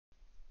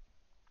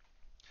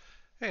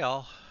Hey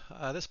all,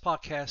 this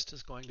podcast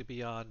is going to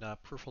be on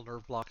peripheral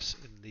nerve blocks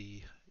in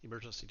the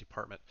emergency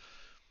department.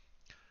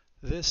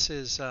 This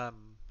is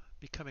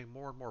becoming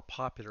more and more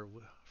popular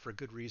for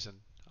good reason,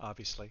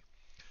 obviously.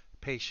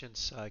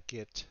 Patients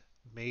get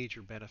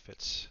major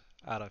benefits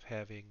out of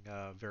having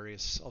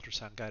various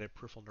ultrasound guided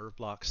peripheral nerve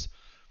blocks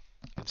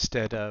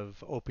instead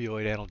of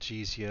opioid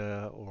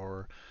analgesia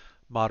or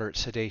moderate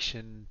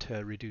sedation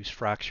to reduce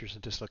fractures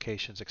and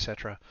dislocations,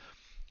 etc.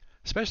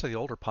 Especially the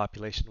older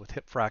population with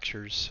hip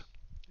fractures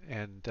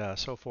and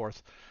so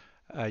forth.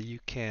 You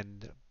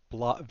can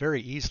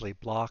very easily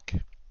block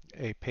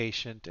a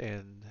patient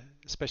and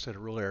especially in a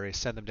rural area,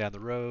 send them down the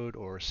road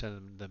or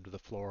send them to the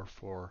floor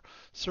for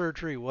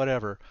surgery,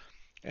 whatever,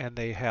 and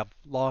they have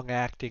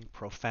long-acting,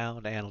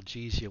 profound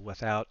analgesia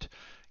without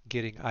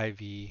getting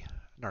IV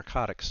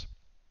narcotics.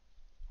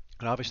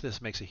 And obviously,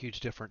 this makes a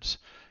huge difference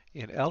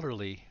in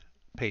elderly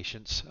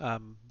patients,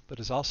 but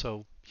is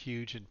also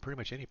huge in pretty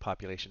much any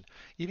population.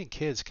 Even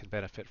kids can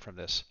benefit from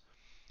this.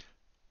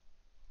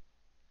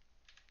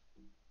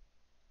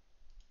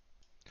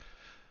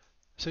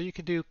 So you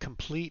can do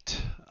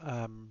complete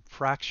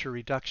fracture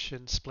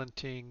reduction,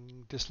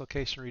 splinting,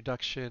 dislocation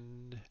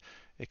reduction,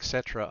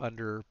 etc.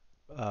 under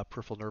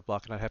peripheral nerve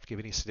block and not have to give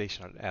any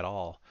sedation at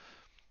all.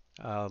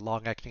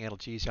 Long-acting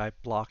analgesia, I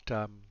blocked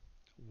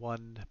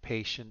one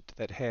patient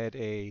that had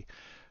a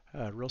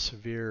real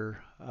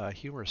severe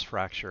humerus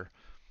fracture,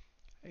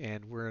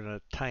 and we're in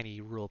a tiny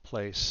rural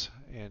place,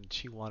 and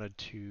she wanted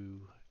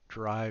to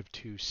drive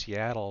to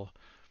Seattle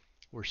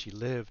where she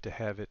lived to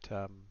have it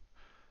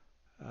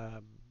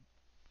um,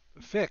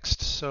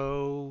 fixed.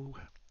 So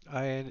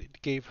I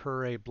gave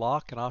her a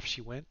block and off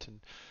she went. And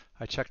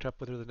I checked up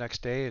with her the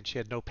next day and she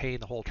had no pain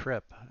the whole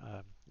trip.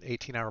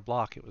 18-hour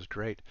block. It was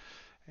great.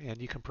 And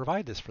you can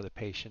provide this for the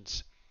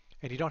patients.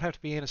 And you don't have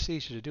to be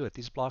anesthesia to do it.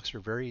 These blocks are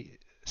very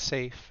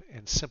safe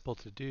and simple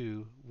to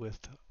do with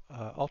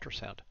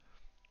ultrasound.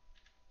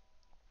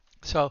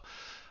 So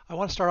I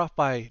want to start off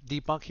by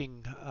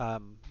debunking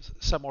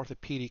some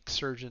orthopedic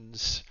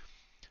surgeons'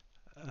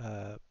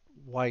 uh,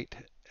 white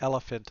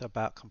elephant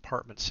about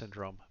compartment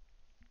syndrome.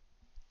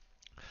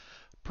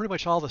 Pretty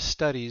much all the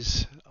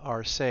studies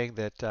are saying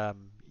that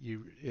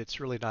it's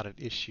really not an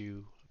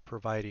issue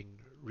providing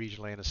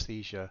regional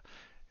anesthesia,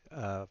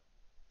 uh,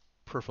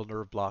 peripheral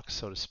nerve blocks,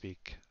 so to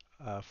speak,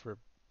 for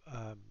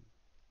um,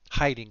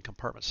 hiding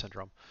compartment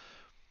syndrome.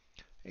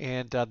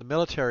 And the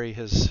military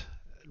has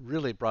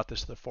really brought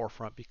this to the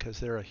forefront because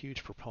they're a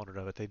huge proponent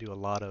of it. They do a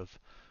lot of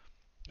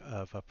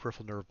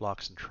peripheral nerve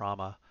blocks and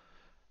trauma,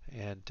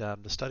 and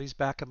the studies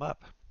back them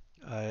up.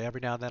 Every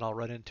now and then I'll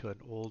run into an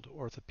old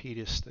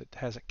orthopedist that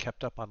hasn't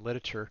kept up on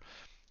literature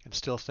and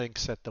still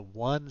thinks that the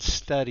one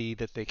study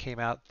that they came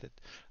out that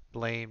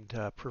blamed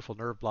peripheral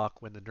nerve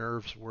block when the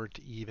nerves weren't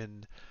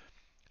even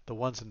the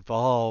ones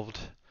involved.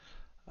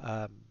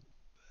 Um,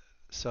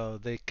 so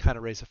they kind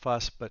of raise a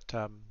fuss, but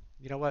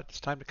you know what? It's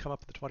time to come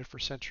up in the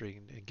 21st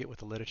century and get with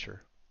the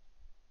literature.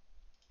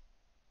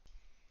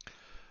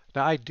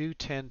 Now, I do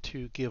tend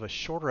to give a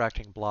shorter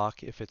acting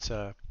block if it's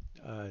a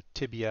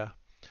tibia,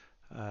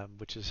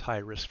 which is high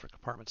risk for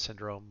compartment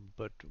syndrome,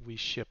 but we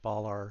ship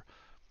all our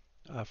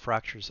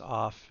fractures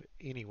off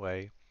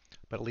anyway,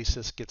 but at least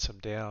this gets them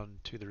down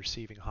to the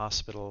receiving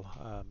hospital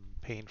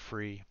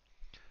pain-free,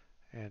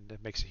 and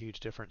it makes a huge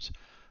difference.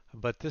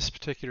 But this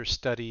particular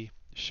study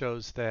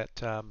shows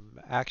that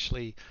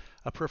actually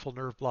a peripheral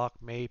nerve block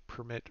may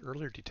permit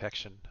earlier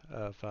detection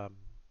of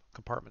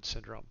compartment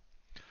syndrome.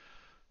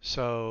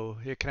 So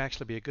it can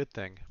actually be a good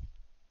thing.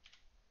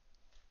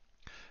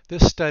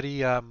 This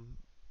study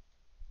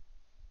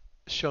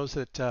shows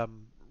that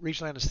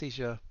regional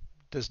anesthesia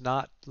does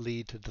not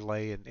lead to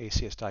delay in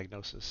ACS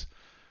diagnosis.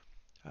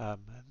 Um,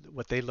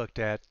 what they looked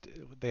at,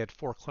 they had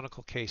 4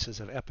 clinical cases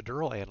of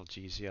epidural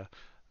analgesia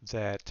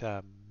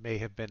that may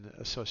have been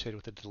associated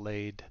with a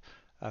delayed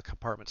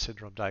compartment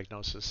syndrome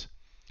diagnosis.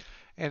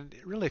 And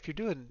really, if you're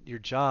doing your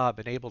job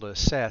and able to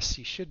assess,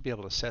 you should be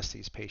able to assess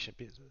these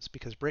patients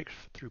because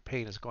breakthrough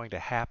pain is going to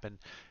happen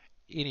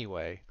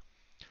anyway.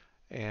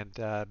 And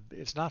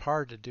it's not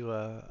hard to do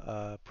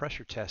a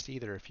pressure test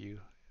either if you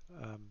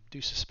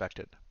do suspect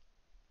it.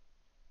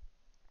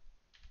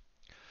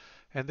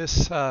 And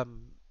this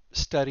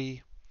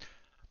study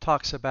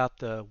talks about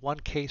the one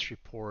case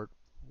report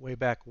way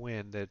back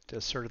when that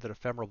asserted that a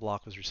femoral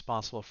block was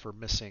responsible for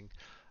missing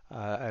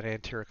an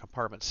anterior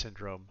compartment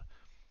syndrome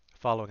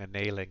following a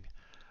nailing.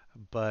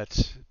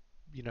 But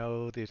you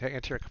know, the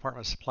anterior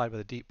compartment is supplied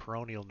with a deep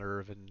peroneal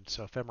nerve, and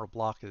so a femoral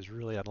block is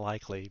really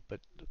unlikely.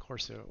 But of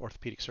course, the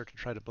orthopedic surgeon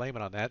tried to blame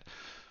it on that,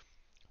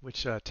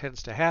 which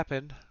tends to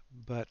happen.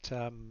 But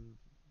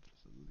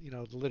you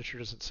know, the literature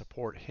doesn't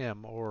support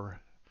him or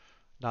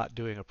not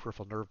doing a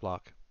peripheral nerve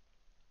block.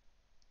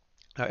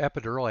 Now,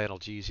 epidural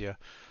analgesia,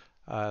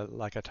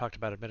 like I talked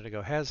about a minute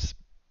ago, has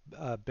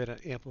been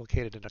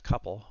implicated in a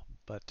couple,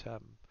 but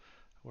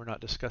we're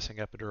not discussing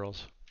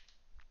epidurals.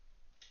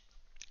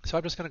 So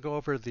I'm just going to go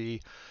over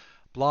the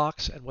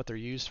blocks and what they're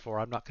used for.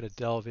 I'm not going to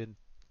delve in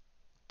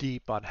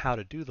deep on how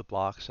to do the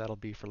blocks, that'll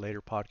be for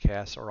later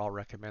podcasts, or I'll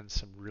recommend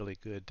some really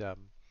good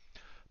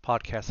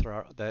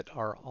podcasts that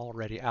are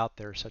already out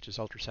there, such as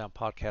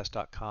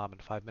ultrasoundpodcast.com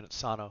and 5 Minute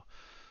Sono.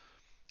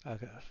 A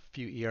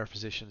few ER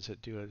physicians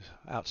that do an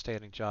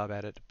outstanding job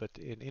at it. But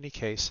in any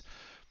case,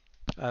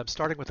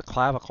 starting with the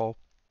clavicle,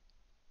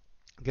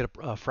 get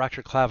a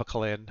fractured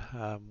clavicle in,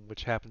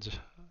 which happens,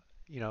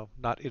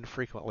 not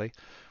infrequently.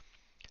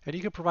 And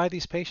you can provide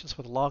these patients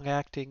with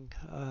long-acting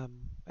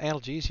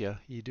analgesia.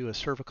 You do a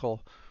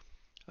cervical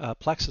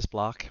plexus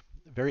block,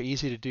 very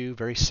easy to do,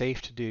 very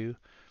safe to do,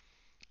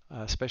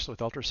 especially with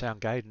ultrasound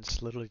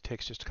guidance. Literally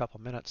takes just a couple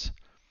minutes.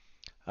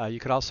 You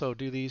could also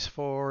do these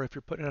for if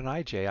you're putting in an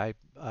IJ.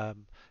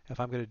 If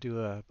I'm going to do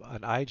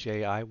an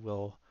IJ,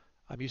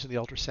 I'm using the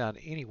ultrasound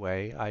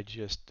anyway. I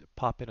just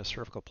pop in a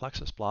cervical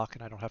plexus block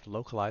and I don't have to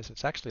localize.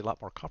 It's actually a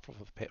lot more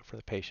comfortable for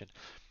the patient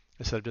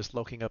instead of just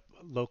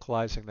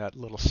localizing that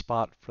little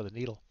spot for the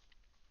needle.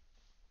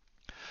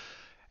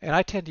 And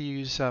I tend to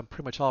use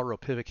pretty much all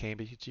ropivacaine,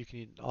 but you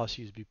can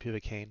also use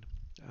bupivacaine.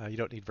 You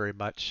don't need very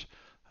much,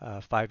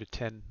 5 to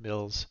 10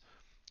 mils.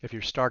 If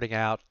you're starting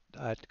out,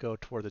 I'd go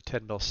toward the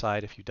 10 mil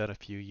side. If you've done a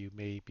few, you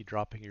may be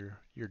dropping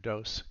your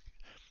dose.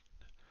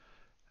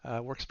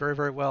 Works very,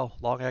 very well,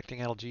 long-acting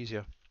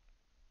analgesia.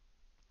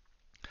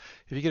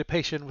 If you get a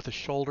patient with a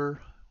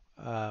shoulder,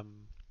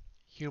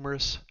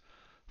 humerus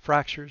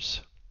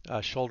fractures,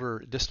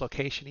 shoulder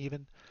dislocation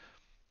even,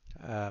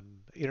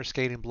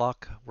 interscalene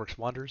block works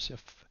wonders.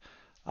 If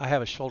I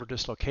have a shoulder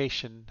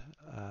dislocation,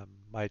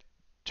 my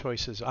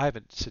choice is I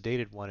haven't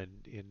sedated one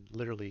in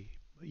literally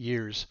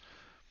years.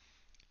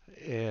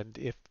 And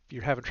if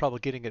you're having trouble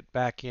getting it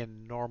back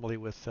in normally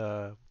with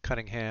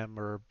Cunningham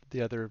or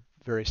the other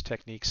various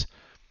techniques,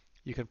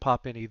 you can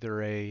pop in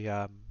either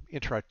a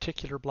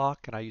intra-articular block,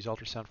 and I use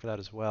ultrasound for that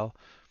as well,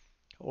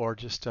 or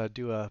just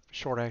do a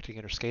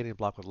short-acting interscalene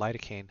block with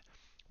lidocaine.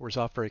 Wears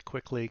off very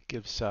quickly,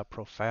 gives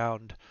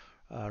profound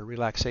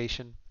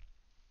relaxation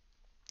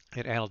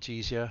and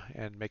analgesia,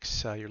 and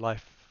makes your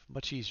life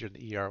much easier in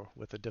the ER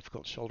with a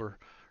difficult shoulder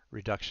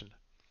reduction.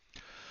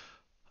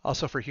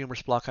 Also for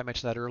humerus block, I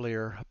mentioned that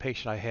earlier, a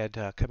patient I had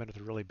come in with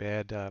a really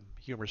bad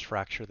humerus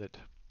fracture that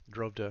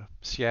drove to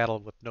Seattle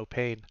with no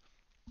pain.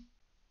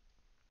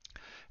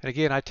 And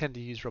again, I tend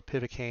to use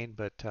ropivacaine,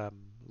 but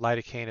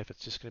lidocaine if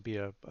it's just going to be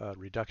a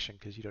reduction,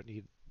 because you don't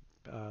need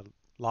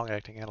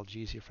long-acting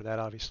analgesia for that,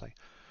 obviously.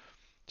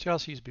 So you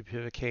also use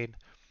bupivacaine.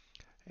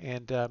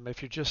 And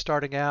if you're just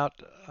starting out,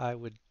 I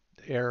would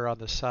err on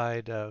the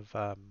side of,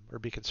 or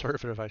be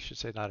conservative, I should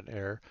say, not an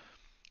error.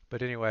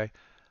 But anyway,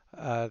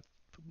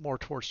 more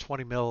towards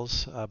 20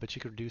 mils, but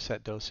you can reduce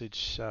that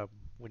dosage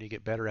when you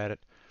get better at it.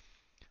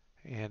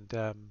 And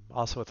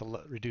also with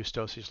a reduced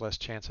dosage, less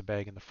chance of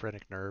bagging the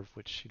phrenic nerve,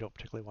 which you don't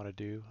particularly want to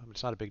do. I mean,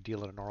 it's not a big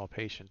deal in a normal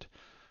patient.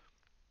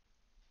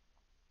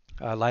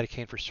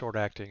 Lidocaine for short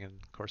acting, and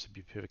of course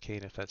the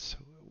bupivacaine if that's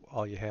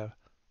all you have.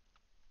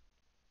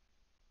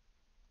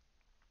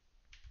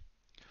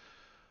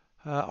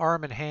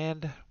 Arm and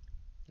hand,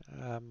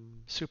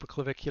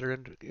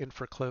 supraclavicular,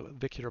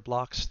 infraclavicular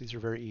blocks. These are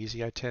very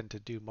easy. I tend to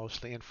do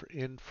mostly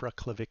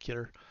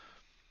infraclavicular.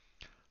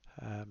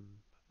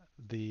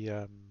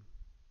 The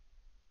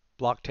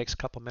block takes a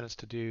couple minutes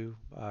to do.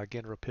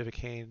 Again,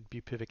 ropivacaine,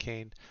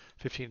 bupivacaine,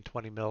 15 to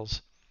 20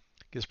 mils.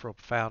 Gives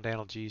profound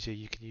analgesia.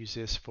 You can use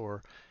this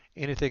for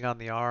anything on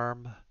the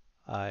arm,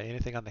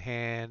 anything on the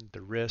hand,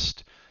 the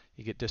wrist.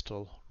 You get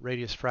distal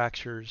radius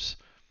fractures,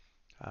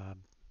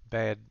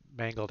 bad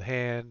mangled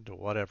hand, or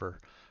whatever.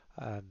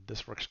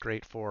 This works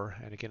great for,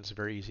 and again, it's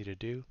very easy to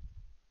do.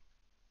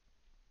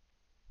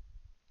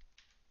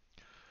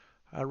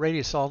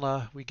 Radius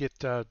ulna, we get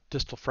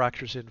distal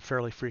fractures in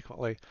fairly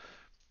frequently.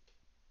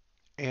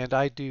 And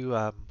I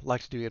do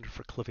like to do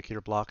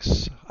infraclavicular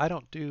blocks. I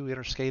don't do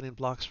interscalene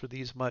blocks for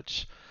these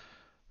much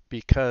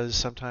because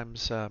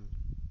sometimes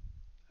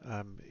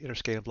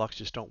interscalene blocks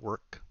just don't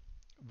work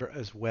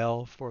as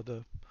well for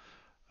the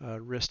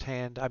wrist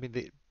hand. I mean,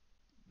 it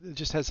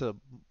just has a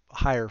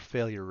higher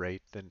failure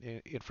rate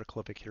than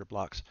infraclavicular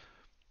blocks.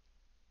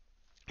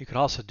 You can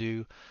also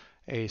do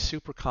a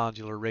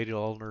supracondylar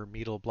radial ulnar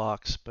medial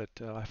blocks, but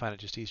I find it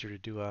just easier to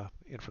do a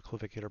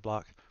infraclavicular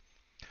block.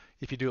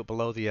 If you do it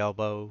below the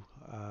elbow,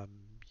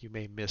 you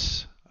may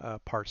miss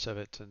parts of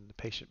it, and the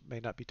patient may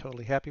not be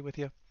totally happy with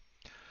you.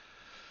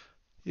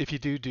 If you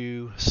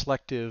do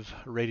selective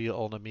radial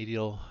ulna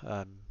medial,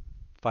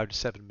 5 to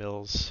 7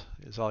 mils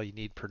is all you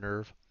need per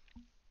nerve.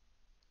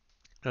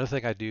 Another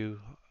thing I do,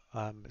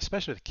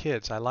 especially with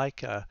kids, I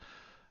like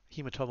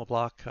hematoma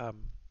block.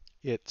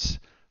 It's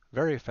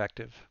very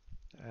effective,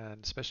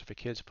 and especially for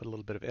kids, put a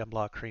little bit of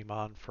M-Block cream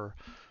on for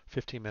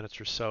 15 minutes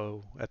or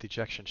so at the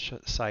ejection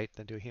site,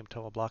 then do a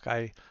hematoma block.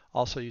 I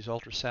also use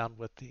ultrasound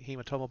with the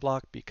hematoma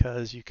block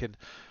because you can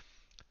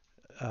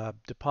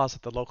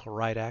deposit the local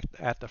right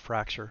at the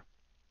fracture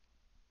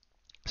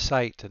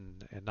site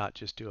and not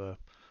just do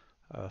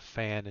a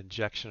fan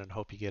injection and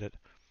hope you get it.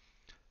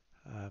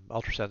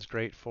 Ultrasound is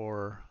great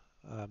for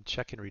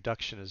checking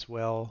reduction as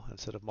well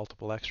instead of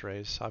multiple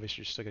x-rays.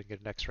 Obviously, you're still going to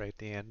get an x-ray at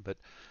the end, but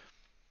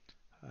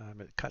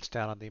It cuts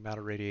down on the amount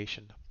of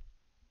radiation.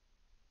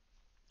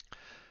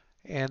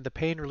 And the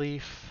pain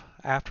relief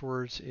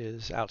afterwards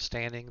is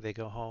outstanding. They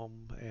go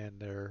home and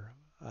they're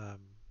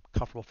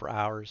comfortable for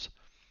hours.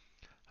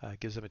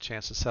 Gives them a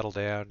chance to settle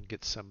down,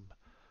 get some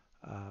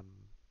um,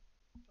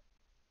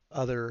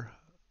 other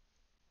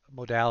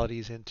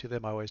modalities into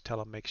them. I always tell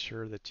them make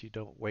sure that you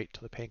don't wait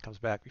till the pain comes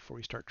back before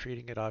you start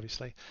treating it.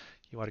 Obviously,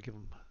 you want to give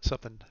them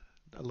something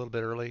a little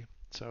bit early,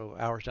 so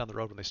hours down the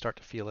road when they start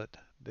to feel it,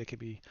 they can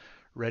be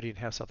ready and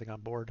have something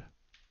on board.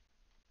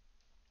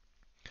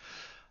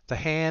 The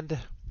hand,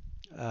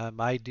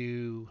 I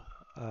do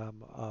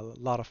a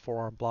lot of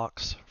forearm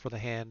blocks for the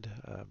hand,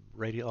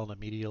 radial and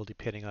medial,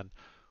 depending on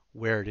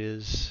where it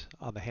is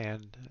on the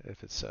hand.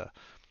 If it's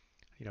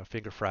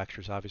finger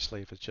fractures,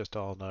 obviously, if it's just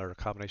ulna or a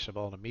combination of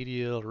ulna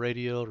medial,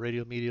 radial,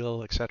 radial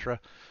medial, etc.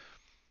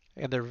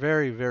 And they're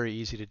very, very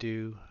easy to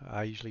do.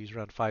 I usually use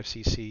around 5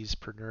 cc's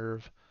per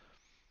nerve.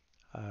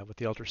 With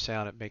the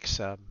ultrasound, it makes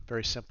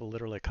very simple,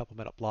 literally a couple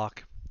minute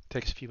block. It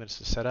takes a few minutes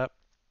to set up.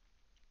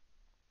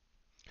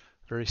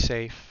 Very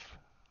safe,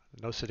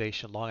 no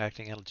sedation,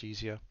 long-acting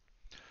analgesia.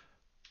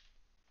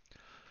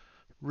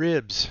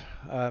 Ribs.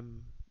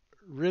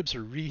 Ribs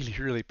are really,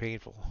 really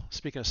painful.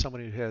 Speaking of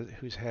someone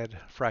who's had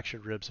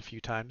fractured ribs a few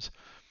times.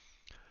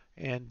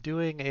 And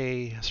doing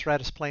a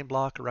Serratus plane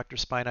block, Erector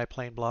Spinae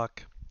plane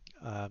block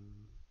um,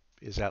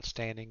 is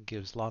outstanding,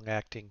 gives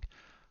long-acting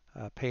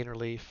pain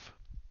relief,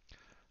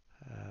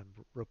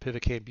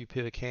 ropivacaine,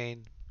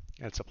 bupivacaine.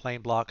 And it's a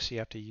plane block, so you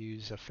have to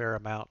use a fair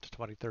amount,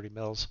 20-30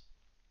 mils.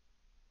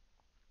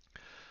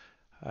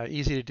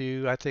 Easy to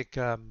do. I think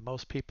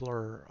most people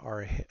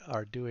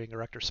are doing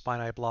Erector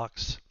Spinae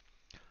blocks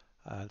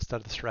instead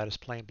of the Serratus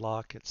plane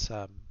block. It's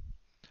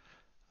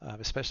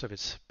especially if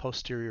it's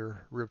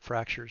posterior rib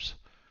fractures,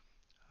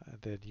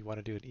 then you want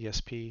to do an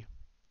ESP.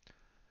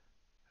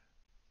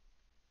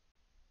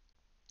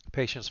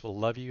 Patients will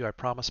love you, I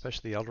promise,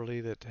 especially the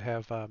elderly that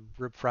have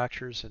rib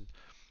fractures and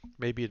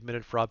may be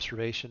admitted for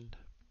observation.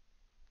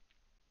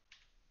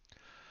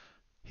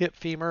 Hip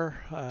femur,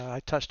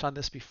 I touched on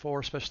this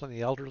before, especially in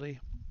the elderly.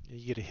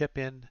 You get a hip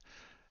in,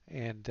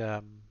 and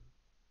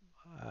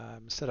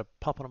instead of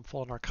pumping them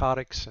full of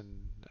narcotics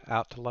and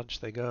out to lunch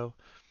they go,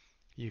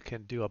 you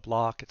can do a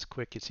block. It's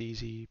quick, it's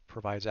easy,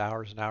 provides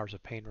hours and hours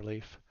of pain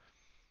relief,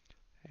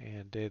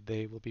 and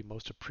they will be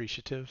most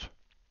appreciative.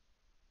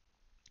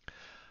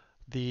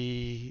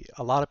 A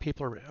lot of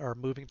people are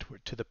moving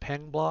to the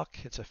PENG block.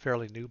 It's a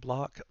fairly new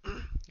block,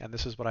 and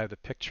this is what I have the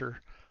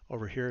picture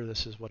over here.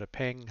 This is what a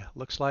PENG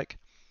looks like,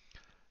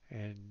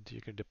 and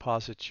you can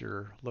deposit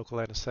your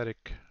local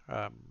anesthetic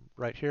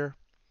right here.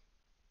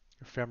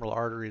 Your femoral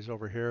artery is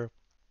over here,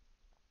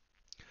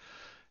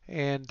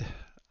 and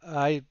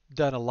I've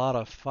done a lot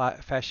of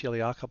fascia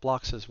iliaca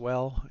blocks as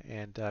well,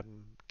 and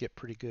get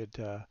pretty good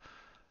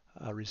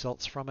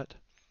results from it.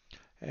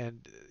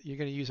 And you're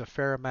going to use a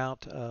fair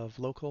amount of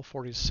local,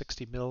 40 to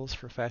 60 mils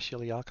for fascia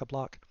iliaca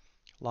block,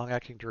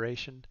 long-acting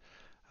duration.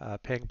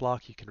 PENG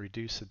block, you can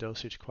reduce the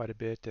dosage quite a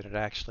bit, and it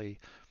actually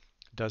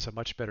does a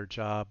much better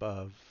job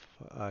of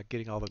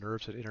getting all the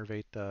nerves that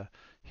innervate the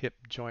hip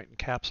joint and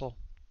capsule.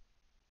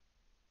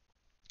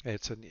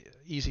 It's an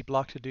easy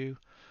block to do.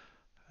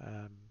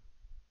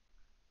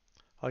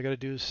 All you got to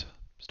do is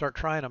start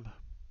trying them.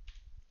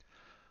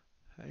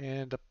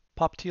 And a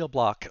popliteal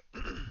block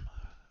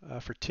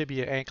for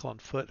tibia, ankle,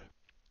 and foot.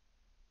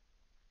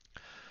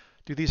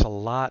 Do these a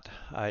lot.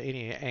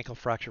 Any ankle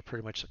fracture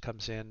pretty much that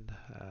comes in.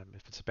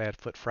 If it's a bad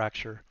foot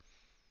fracture,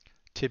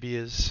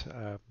 tibias,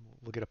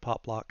 we'll get a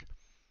pop block.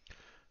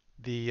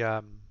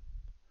 When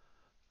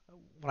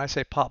I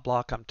say pop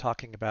block, I'm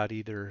talking about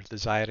either the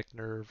sciatic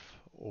nerve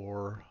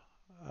or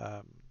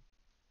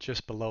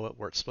just below it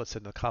where it splits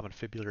into the common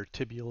fibular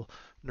tibial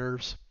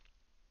nerves.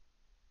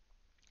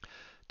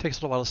 Takes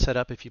a little while to set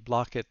up. If you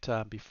block it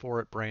before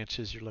it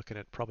branches, you're looking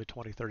at probably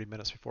 20-30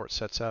 minutes before it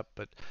sets up.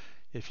 But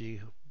if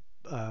you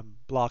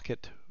block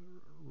it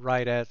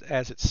right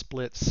as it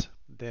splits,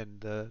 then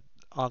the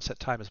onset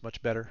time is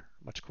much better,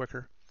 much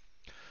quicker.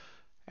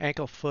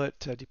 Ankle foot,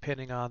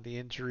 depending on the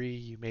injury,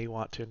 you may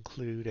want to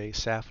include a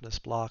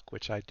saphenous block,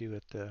 which I do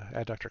at the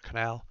adductor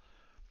canal.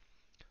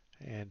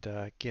 And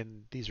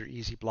again, these are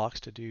easy blocks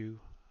to do.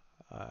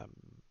 All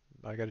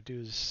I got to do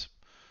is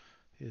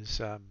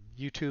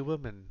YouTube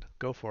them and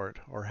go for it,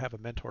 or have a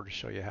mentor to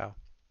show you how.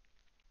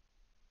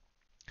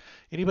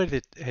 Anybody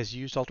that has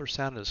used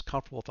ultrasound and is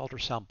comfortable with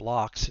ultrasound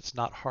blocks, it's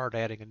not hard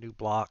adding a new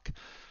block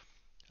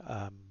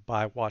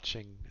by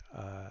watching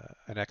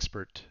an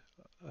expert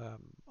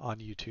on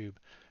YouTube.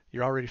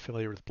 You're already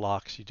familiar with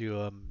blocks. You do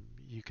them.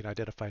 You can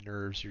identify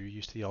nerves. You're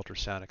used to the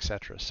ultrasound,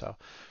 etc. So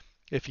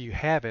if you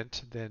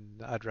haven't,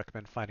 then I'd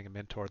recommend finding a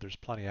mentor. There's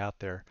plenty out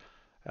there.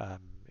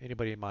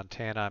 Anybody in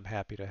Montana, I'm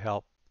happy to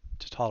help.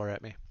 Just holler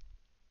at me.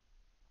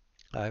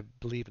 I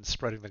believe in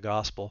spreading the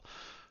gospel,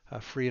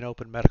 free and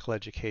open medical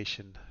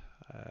education.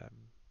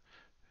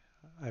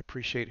 I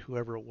appreciate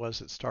whoever it was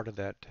that started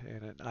that,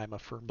 and I'm a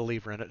firm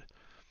believer in it.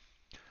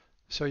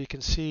 So you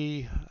can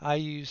see I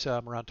use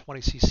around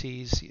 20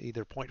 cc's,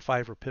 either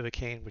 0.5 or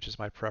pivocaine, which is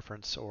my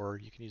preference, or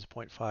you can use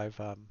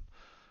 0.5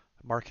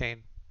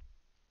 marcaine.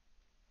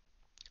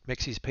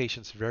 Makes these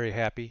patients very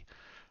happy.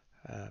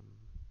 Um,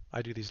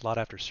 I do these a lot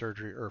after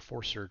surgery or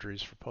for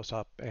surgeries for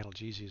post-op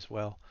analgesia as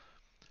well,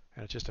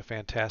 and it's just a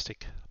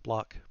fantastic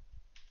block.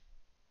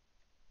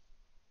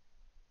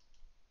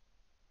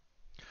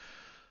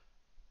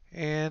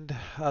 And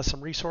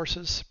some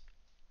resources.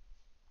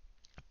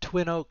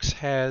 Twin Oaks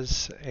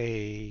has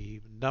a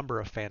number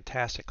of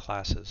fantastic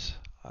classes,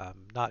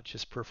 not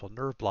just peripheral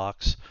nerve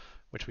blocks,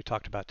 which we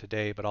talked about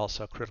today, but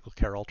also critical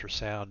care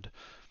ultrasound,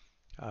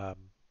 um,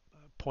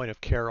 point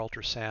of care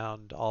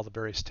ultrasound, all the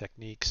various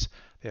techniques.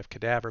 They have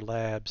cadaver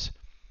labs.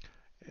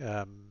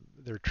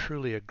 They're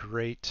truly a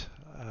great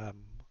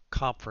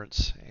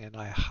conference, and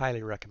I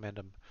highly recommend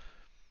them.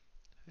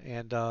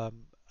 And a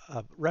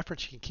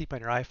reference you can keep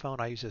on your iPhone,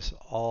 I use this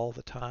all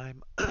the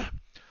time,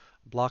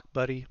 Block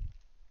Buddy.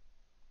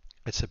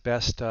 It's the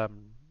best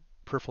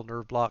peripheral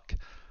nerve block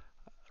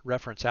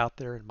reference out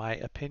there, in my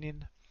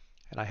opinion,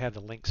 and I have the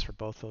links for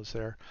both those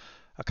there.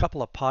 A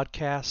couple of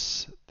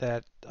podcasts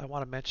that I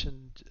want to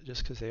mention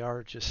just because they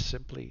are just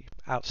simply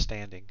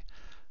outstanding.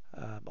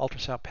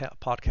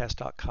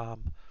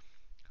 Ultrasoundpodcast.com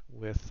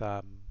with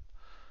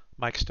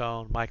Mike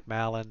Stone, Mike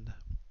Mallon,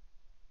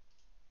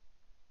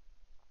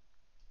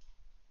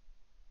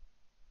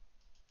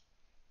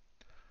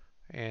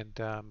 and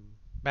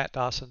Matt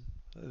Dawson.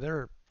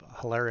 They're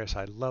hilarious.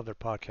 I love their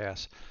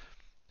podcasts.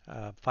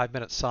 5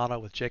 Minute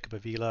Sauna with Jacob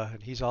Avila,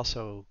 and he's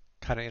also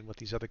kind of in with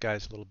these other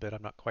guys a little bit.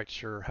 I'm not quite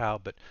sure how,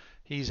 but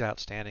he's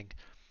outstanding.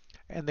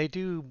 And they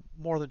do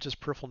more than just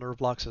peripheral nerve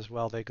blocks as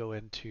well. They go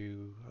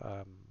into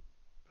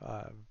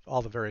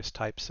all the various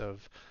types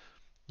of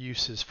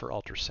uses for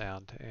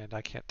ultrasound, and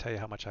I can't tell you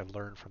how much I've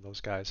learned from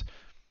those guys.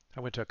 I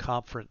went to a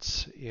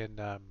conference in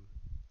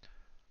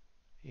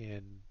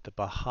the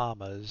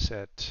Bahamas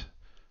at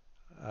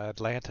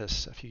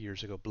Atlantis a few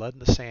years ago, Blood in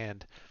the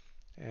Sand,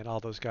 and all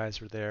those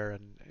guys were there,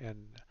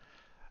 and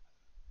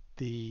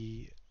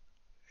the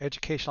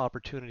educational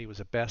opportunity was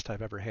the best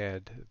I've ever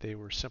had. They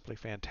were simply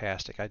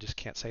fantastic. I just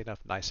can't say enough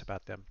nice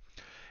about them.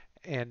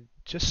 And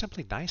just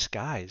simply nice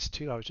guys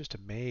too. I was just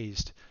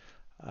amazed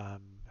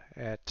um,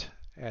 at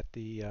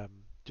the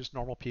just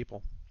normal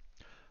people.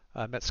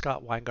 I met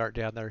Scott Weingart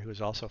down there, who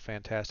is also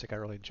fantastic. I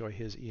really enjoy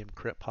his EM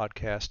Crit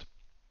podcast.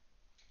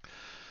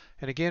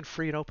 And again,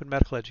 free and open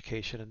medical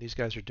education, and these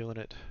guys are doing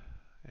it,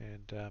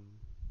 and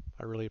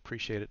I really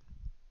appreciate it.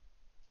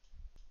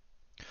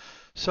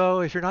 So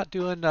if you're not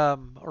doing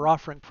or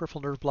offering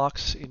peripheral nerve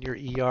blocks in your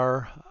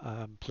ER,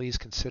 please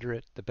consider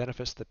it. The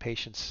benefits to the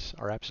patients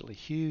are absolutely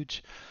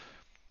huge.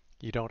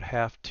 You don't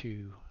have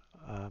to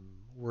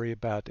worry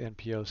about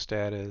NPO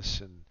status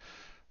and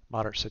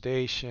moderate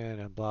sedation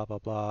and blah blah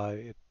blah.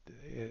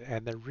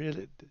 And they're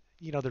really,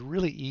 they're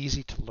really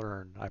easy to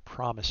learn. I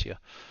promise you.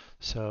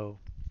 So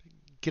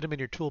get them in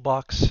your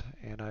toolbox,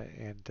 and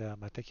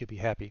I think you'll be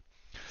happy.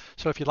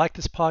 So if you like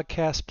this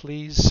podcast,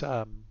 please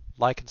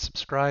like and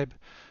subscribe.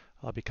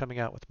 I'll be coming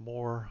out with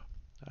more,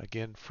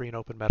 again, free and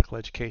open medical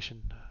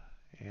education,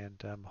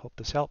 and hope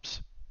this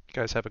helps. You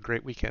guys have a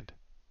great weekend.